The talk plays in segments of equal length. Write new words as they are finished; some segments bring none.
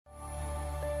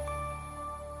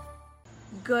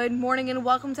Good morning and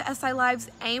welcome to SI Live's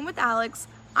AM with Alex.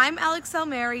 I'm Alex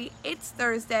Elmary. It's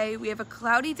Thursday. We have a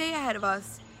cloudy day ahead of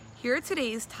us. Here are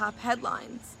today's top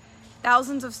headlines.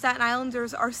 Thousands of Staten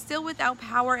Islanders are still without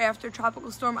power after Tropical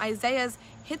Storm Isaias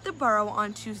hit the borough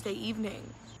on Tuesday evening.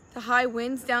 The high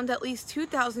winds downed at least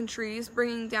 2,000 trees,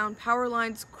 bringing down power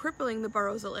lines, crippling the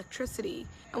borough's electricity.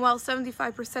 And while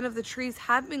 75% of the trees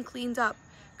have been cleaned up,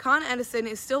 Con Edison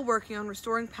is still working on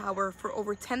restoring power for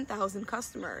over 10,000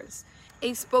 customers.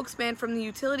 A spokesman from the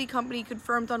utility company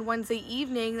confirmed on Wednesday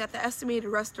evening that the estimated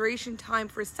restoration time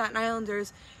for Staten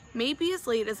Islanders may be as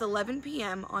late as 11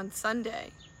 p.m. on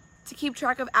Sunday. To keep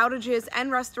track of outages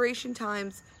and restoration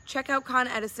times, check out Con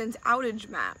Edison's outage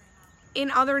map.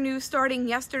 In other news, starting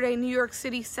yesterday, New York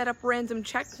City set up random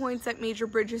checkpoints at major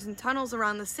bridges and tunnels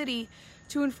around the city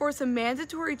to enforce a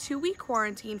mandatory 2-week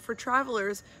quarantine for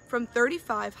travelers from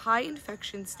 35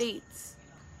 high-infection states.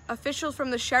 Officials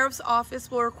from the Sheriff's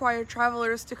Office will require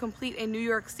travelers to complete a New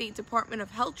York State Department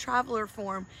of Health traveler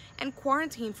form and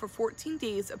quarantine for 14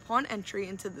 days upon entry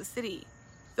into the city.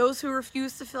 Those who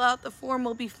refuse to fill out the form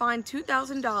will be fined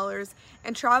 $2,000,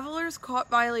 and travelers caught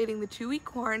violating the 2-week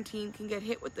quarantine can get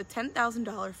hit with the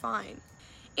 $10,000 fine.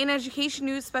 In education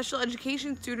news, special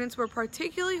education students were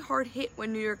particularly hard hit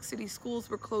when New York City schools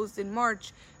were closed in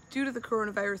March due to the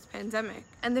coronavirus pandemic,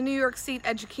 and the New York State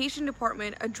Education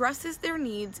Department addresses their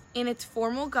needs in its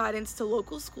formal guidance to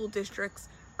local school districts,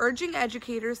 urging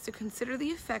educators to consider the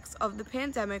effects of the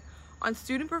pandemic on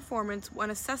student performance when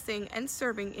assessing and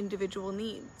serving individual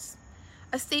needs.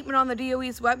 A statement on the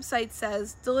DOE's website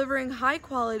says, delivering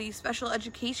high-quality special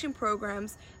education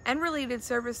programs and related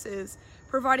services,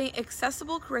 providing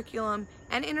accessible curriculum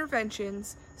and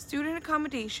interventions, student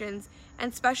accommodations,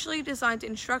 and specially designed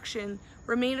instruction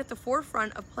remain at the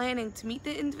forefront of planning to meet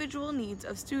the individual needs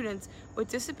of students with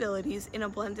disabilities in a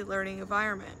blended learning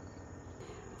environment.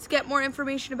 To get more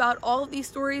information about all of these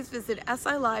stories, visit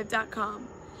SILive.com.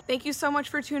 Thank you so much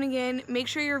for tuning in. Make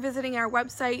sure you're visiting our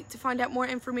website to find out more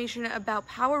information about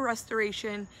power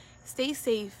restoration. Stay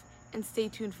safe and stay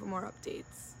tuned for more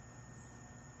updates.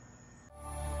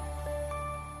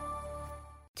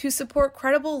 To support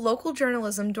credible local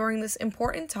journalism during this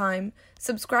important time,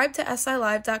 subscribe to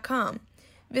SILive.com.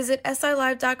 Visit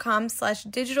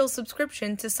SILive.com/digital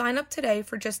subscription to sign up today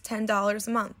for just $10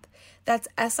 a month. That's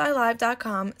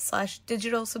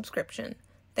SILive.com/digital subscription.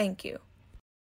 Thank you.